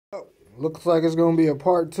Looks like it's gonna be a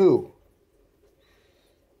part 2.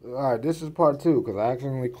 Alright, this is part 2 because I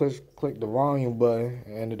accidentally clicked the volume button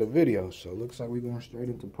and ended the video. So it looks like we're going straight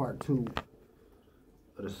into part 2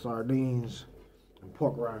 of the sardines and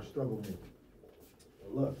pork rind struggle meal.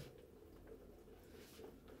 Look.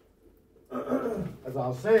 As I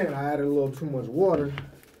was saying, I added a little too much water.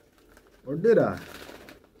 Or did I? I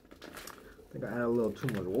think I added a little too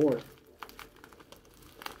much water.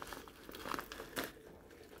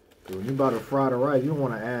 So when you're about to fry the rice, you don't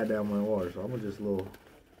want to add that much water. So I'm gonna just add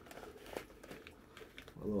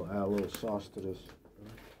a little sauce to this.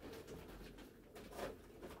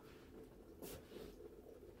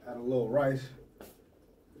 Add a little rice.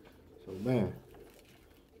 So man,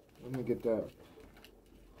 let me get that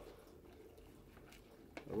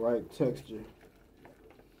the right texture.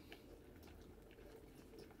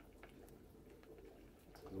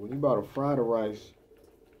 When you're about to fry the rice,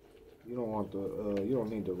 you don't want you don't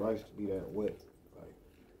need the rice to be that wet, like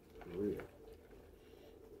for real.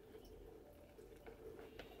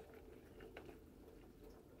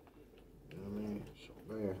 You know what I mean? So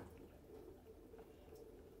man.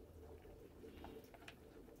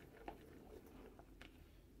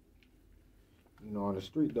 You know, on the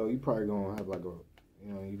street though, you probably gonna have like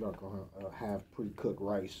you're not gonna have pre-cooked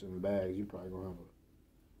rice in bags. You probably gonna have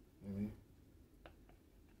you know what I mean?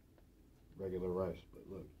 Regular rice, but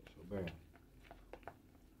look, so bam.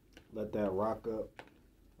 Let that rock up.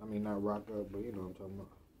 I mean, not rock up, but you know what I'm talking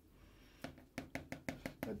about.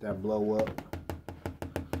 Let that blow up.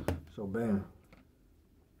 So bam.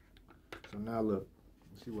 So now look,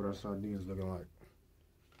 let's see what our sardines looking like.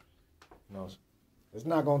 You know, it's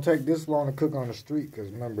not gonna take this long to cook on the street, because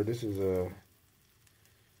remember, this is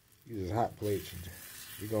these is hot plates.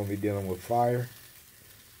 You're gonna be dealing with fire.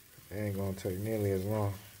 It ain't gonna take nearly as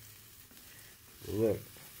long. Look,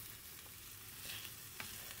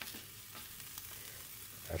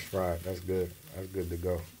 that's fried. That's good. That's good to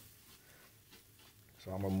go.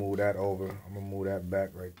 So I'm gonna move that over. I'm gonna move that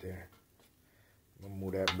back right there. I'm gonna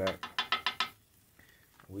move that back.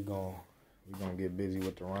 We're gonna get busy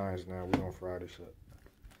with the rinds now. We're gonna fry this up.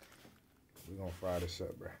 We're gonna fry this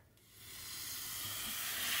up, bro.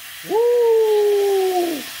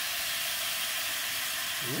 Woo!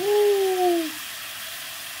 Woo!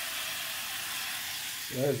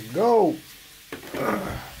 Let's go.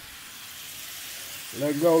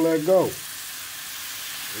 Let go, let go.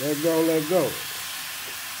 Let go, let go.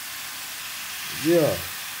 Yeah.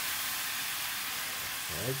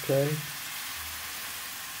 Okay.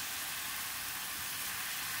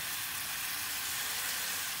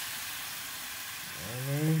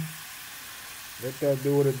 Let that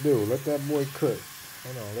do what it do. Let that boy cook.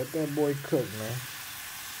 Hold on. Let that boy cook, man.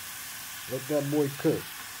 Let that boy cook.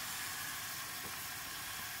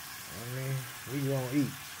 I mean, we gonna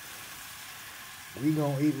eat. We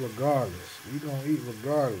gonna eat regardless. We gonna eat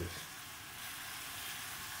regardless.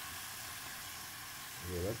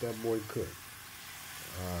 Yeah, let that boy cook.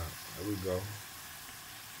 Alright, there we go.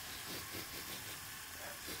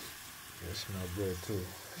 Yeah, it smells good too.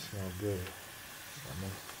 It smells good. I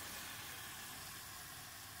mean,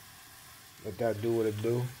 let that do what it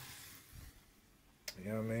do. You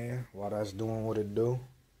know what I mean? While that's doing what it do.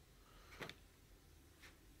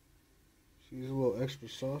 See these little extra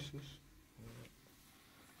sauces?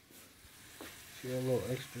 See that little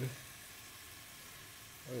extra?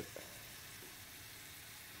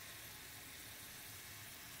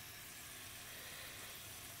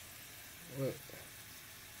 Look.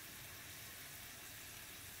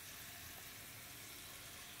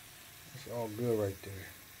 It's all good right there.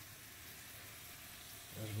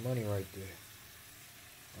 That's money right there.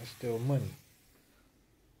 That's still money.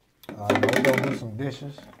 Alright, now we're gonna do some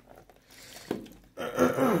dishes.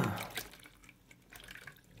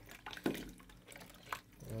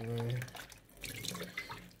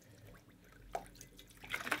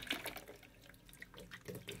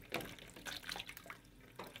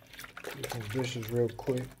 Do some dishes real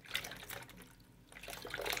quick.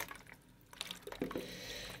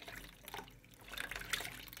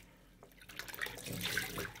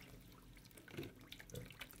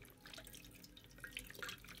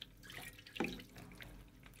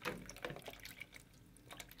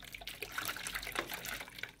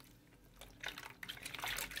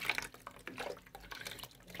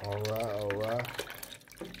 All right.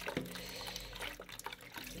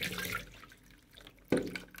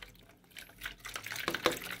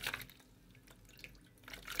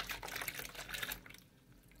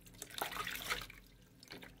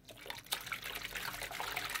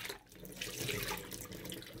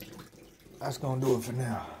 That's gonna do it for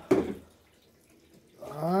now.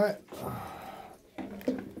 All right.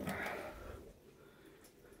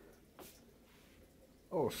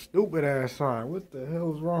 stupid ass sign. What the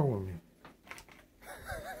hell is wrong with me?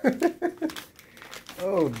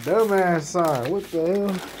 Oh, dumbass sign. What the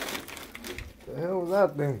hell? The hell was I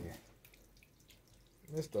thinking?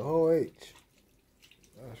 Missed the whole H.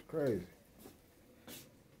 That's crazy.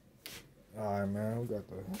 Alright, man. We got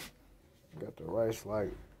the rice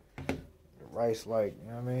like, you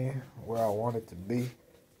know what I mean? Where I want it to be.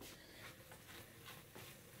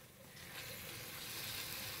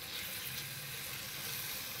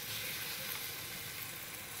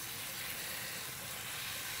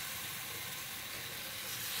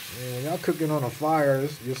 Yeah, when y'all cooking on a fire,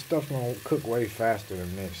 your stuff gonna cook way faster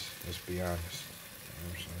than this. Let's be honest. You know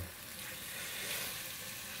what I'm saying?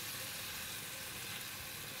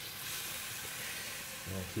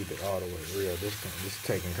 I'm gonna keep it all the way real. This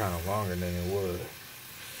taking kind of longer than it was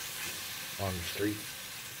on the street.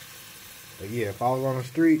 But yeah, if I was on the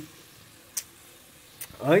street,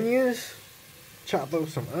 onions, chop up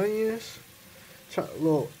some onions, chop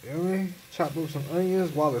up some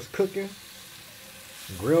onions while it's cooking.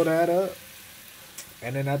 Grill that up,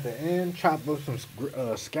 and then at the end, chop up some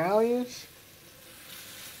scallions.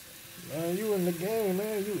 Man, you in the game,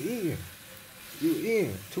 man. You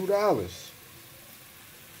eating. $2.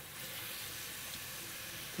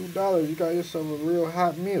 $2. You got yourself a real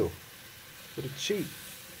hot meal for the cheap.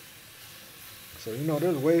 So you know,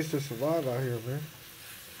 there's ways to survive out here, man.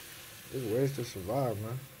 There's ways to survive,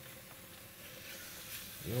 man.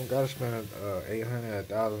 You don't gotta spend $800,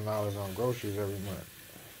 $1,000 on groceries every month.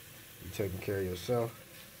 You taking care of yourself.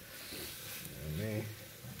 You know what I mean?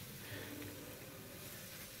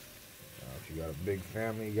 If you got a big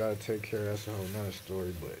family, you gotta take care of. That's a whole nother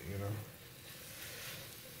story, but you know.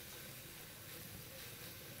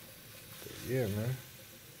 But yeah, man.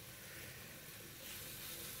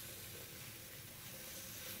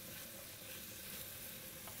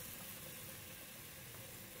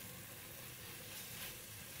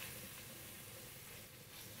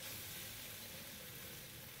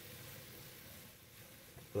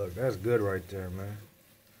 Look, that's good right there, man.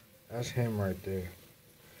 That's him right there.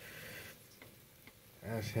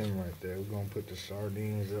 That's him right there. We're going to put the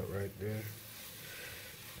sardines up right there.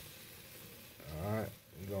 Alright.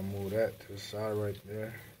 We're going to move that to the side right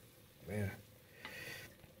there. Man.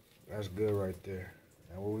 That's good right there.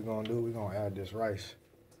 And what we're going to do, we're going to add this rice.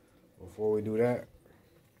 Before we do that,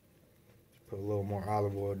 just put a little more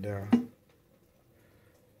olive oil down.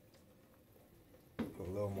 Put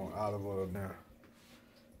a little more olive oil down.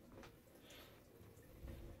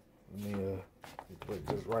 Let me put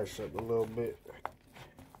this rice up a little bit.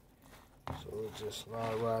 So it just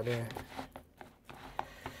slide right in.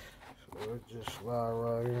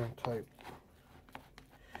 Type.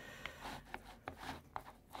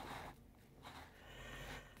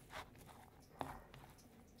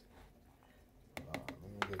 Let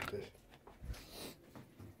me get this.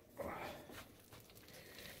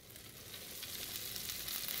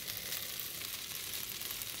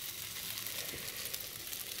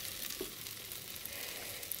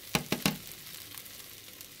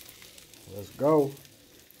 Let's go.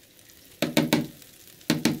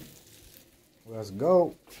 Let's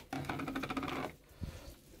go. Let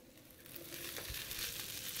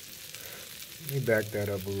me back that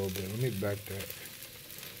up a little bit. Let me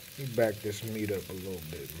back this meat up a little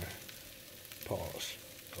bit, man. Pause.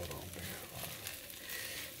 Hold on, man.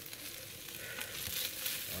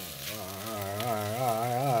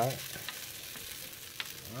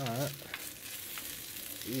 All right.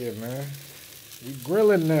 Yeah, man. We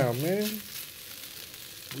grilling now, man.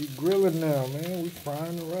 We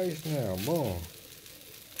frying the rice now. Boom.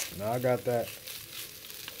 Now I got that.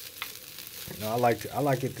 Now I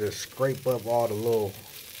like it to scrape up all the little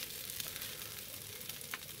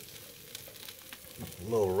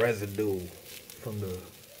residue from the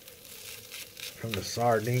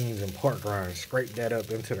sardines and pork rinds. Scrape that up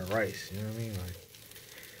into the rice. You know what I mean? Like,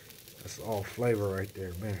 that's all flavor right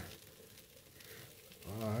there, man.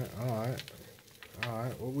 All right.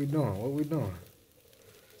 What we doing?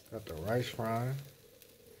 Got the rice frying.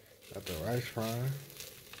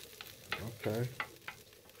 Okay.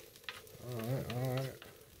 All right.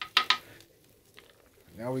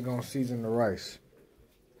 Now we're gonna season the rice.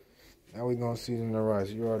 You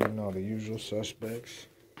already know the usual suspects.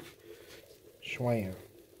 Schwam.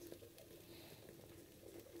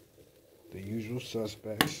 The usual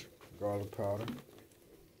suspects. Garlic powder.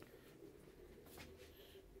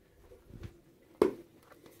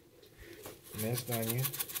 Minced onion.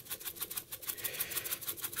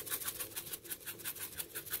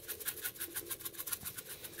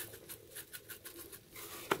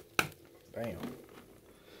 Bam.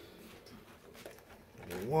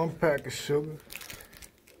 1 pack of sugar.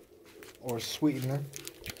 or sweetener,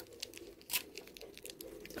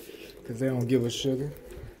 because they don't give us sugar,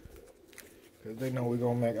 because they know we're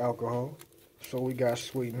going to make alcohol. So we got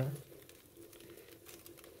sweetener.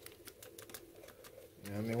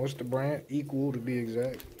 You know what I mean? What's the brand? Equal, to be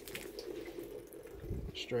exact.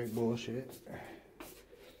 Straight bullshit.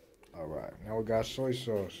 Alright, now we got soy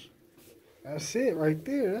sauce. That's it right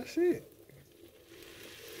there. That's it.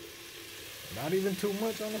 Not even too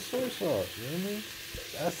much on the soy sauce. You know what I mean?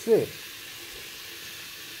 That's it.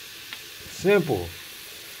 Simple.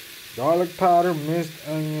 Garlic powder, minced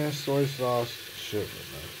onion, soy sauce, sugar,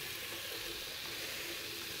 man.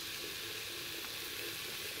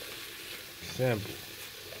 Simple.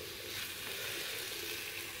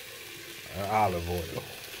 And olive oil.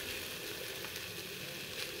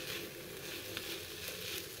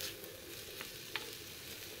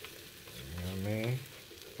 You know what I mean?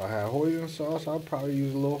 If I had hoisin sauce, I'd probably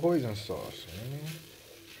use a little hoisin sauce. You know what I mean?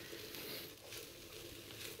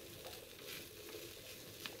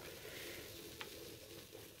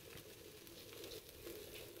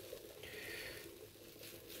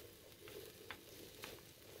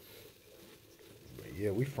 But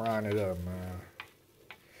yeah, we frying it up, man.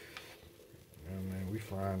 You know what I mean? We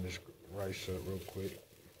frying this rice up real quick.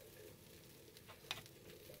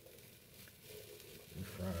 We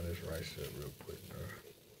frying this rice up real quick, man.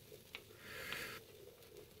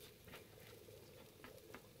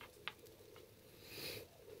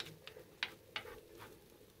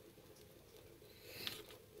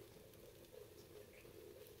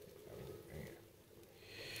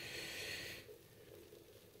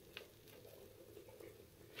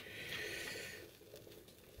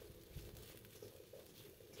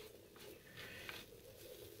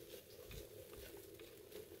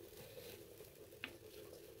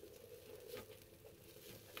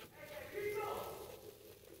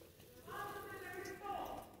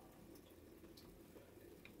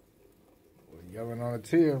 Yelling on a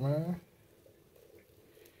tear, man.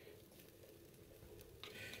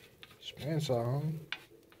 Spin some.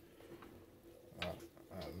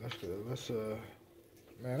 Let's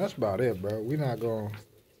man, that's about it, bro. We not gonna.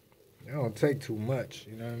 It don't take too much.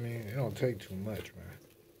 You know what I mean? It don't take too much, man.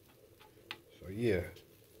 So yeah,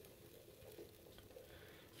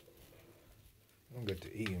 don't get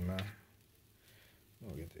to eating, man.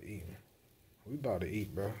 Don't get to eating. We about to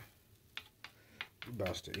eat, bro. We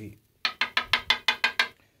about to eat.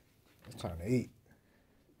 It's time to eat.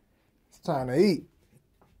 It's time to eat.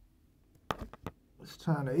 It's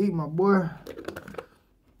time to eat, my boy.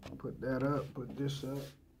 Put that up. Put this up.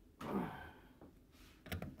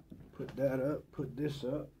 Put that up. Put this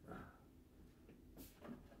up.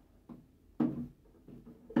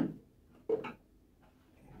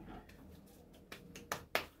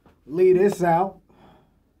 Leave this out.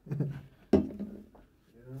 You know what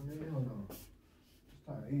I mean? Hold on. It's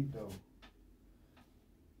time to eat, though.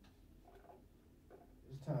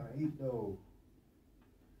 Time to eat though.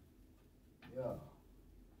 Yeah.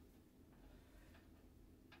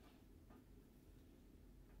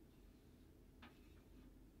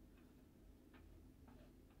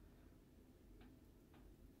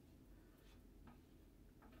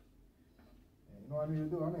 You know what I need to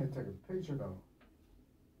do? I need to take a picture though.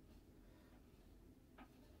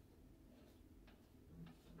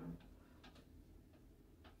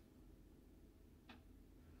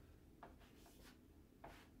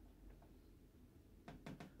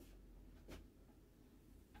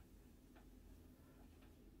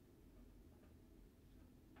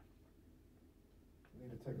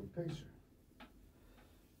 Take a picture.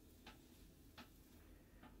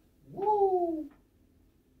 Woo!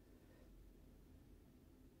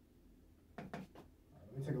 Let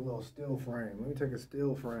me take a little still frame. Let me take a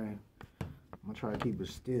still frame. I'm gonna try to keep it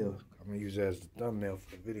still. I'm gonna use that as the thumbnail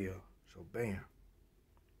for the video. So bam.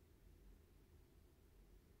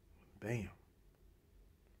 Bam.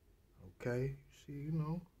 Okay, see, you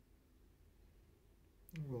know.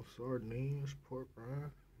 A little sardines, pork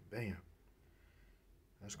rind. Bam.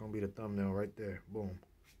 That's gonna be the thumbnail right there. Boom.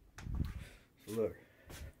 So look,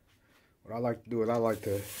 what I like to do is I like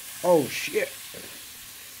to, oh shit.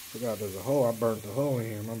 Forgot there's a hole. I burnt the hole in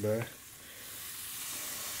here, my bad.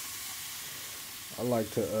 I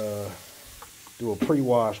like to do a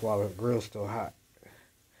pre-wash while the grill's still hot.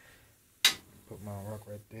 Put my rock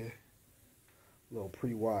right there. A little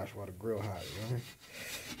pre-wash while the grill hot, you know what I mean?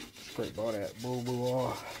 Scrape all that boo-boo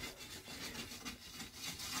off.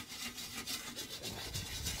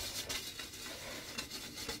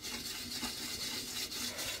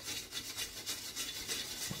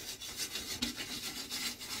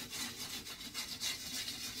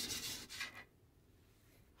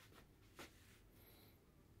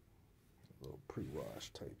 pre-wash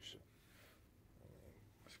type shit.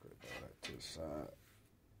 Scrape all that to the side.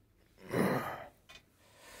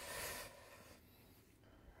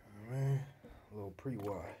 Man, a little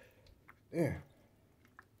pre-wash. Damn.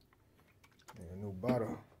 Need a new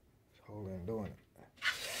bottle. It's holding doing it.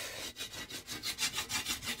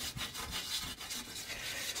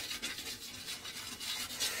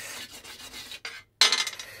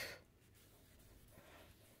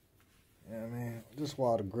 Yeah, man. Just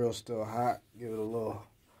while the grill's still hot, give it a little.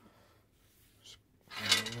 You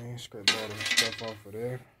know what I mean? Scrape all the stuff off of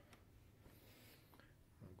there.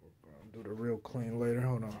 I'll do the real clean later.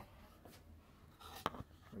 Hold on.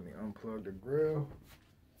 Let me unplug the grill.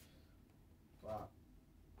 Pop.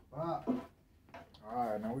 Pop.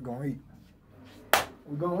 Alright, now we're gonna eat.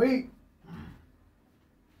 We're gonna eat.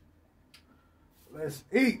 Let's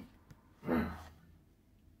eat. Alright,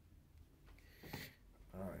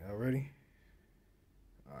 y'all ready?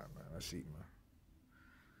 Alright, man, let's eat, man.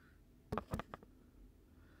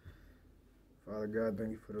 Father God,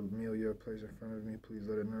 thank you for the meal you have placed in front of me. Please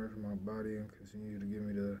let it nourish my body and continue to give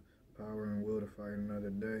me the power and will to fight another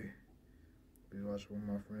day. Please watch over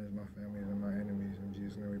my friends, my families, and my enemies. In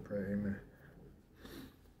Jesus' name we pray, amen.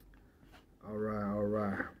 All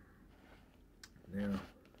right. Now,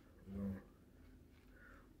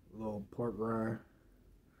 a little pork rind.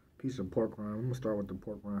 Piece of pork rind. I'm going to start with the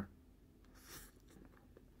pork rind.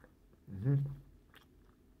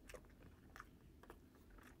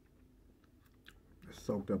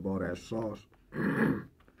 Soaked up all that sauce. You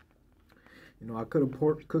know, I could have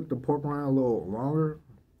cooked the pork rind a little longer.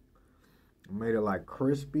 Made it like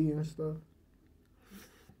crispy and stuff,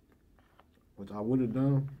 which I would have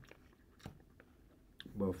done.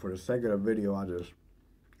 But for the sake of the video, I just,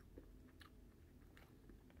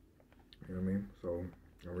 you know what I mean? So,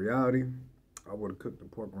 in reality, I would have cooked the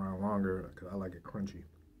pork rind longer because I like it crunchy.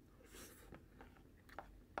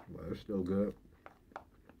 But it's still good. A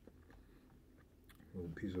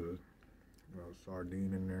little piece of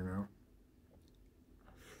sardine in there now.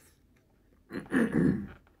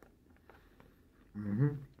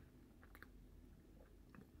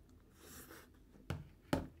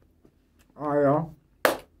 Alright, y'all.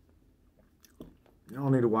 You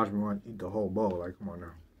don't need to watch me eat the whole bowl. Like, come on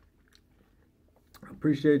now. I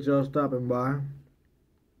appreciate y'all stopping by.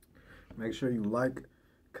 Make sure you like,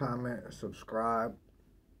 comment, and subscribe.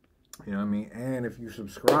 You know what I mean? And if you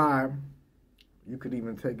subscribe, you could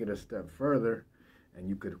even take it a step further and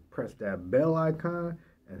you could press that bell icon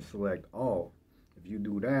and select all. If you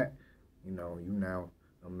do that, you know, you now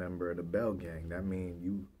a member of the Bell Gang. That means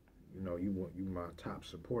you my top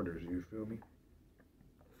supporters. You feel me?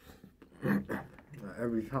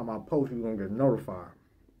 Every time I post, you're gonna get notified.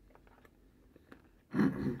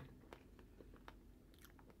 You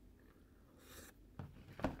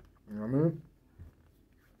know what I mean?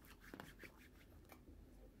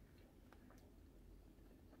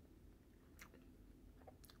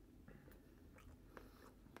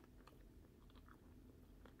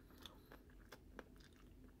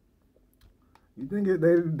 You think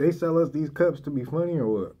they sell us these cups to be funny or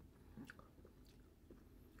what?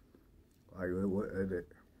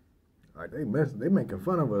 Like they making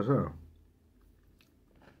fun of us, huh?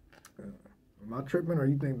 Am I tripping, or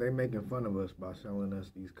you think they making fun of us by selling us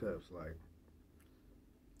these cups? Like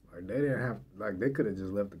they didn't have, like they could have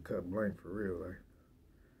just left the cup blank for real. Like,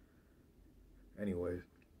 anyways.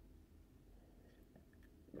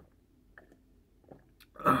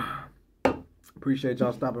 Appreciate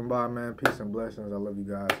y'all stopping by, man. Peace and blessings. I love you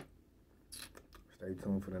guys. Stay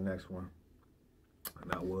tuned for the next one. And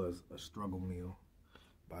that was A Struggle Meal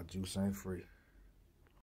by Juice Ain't Free.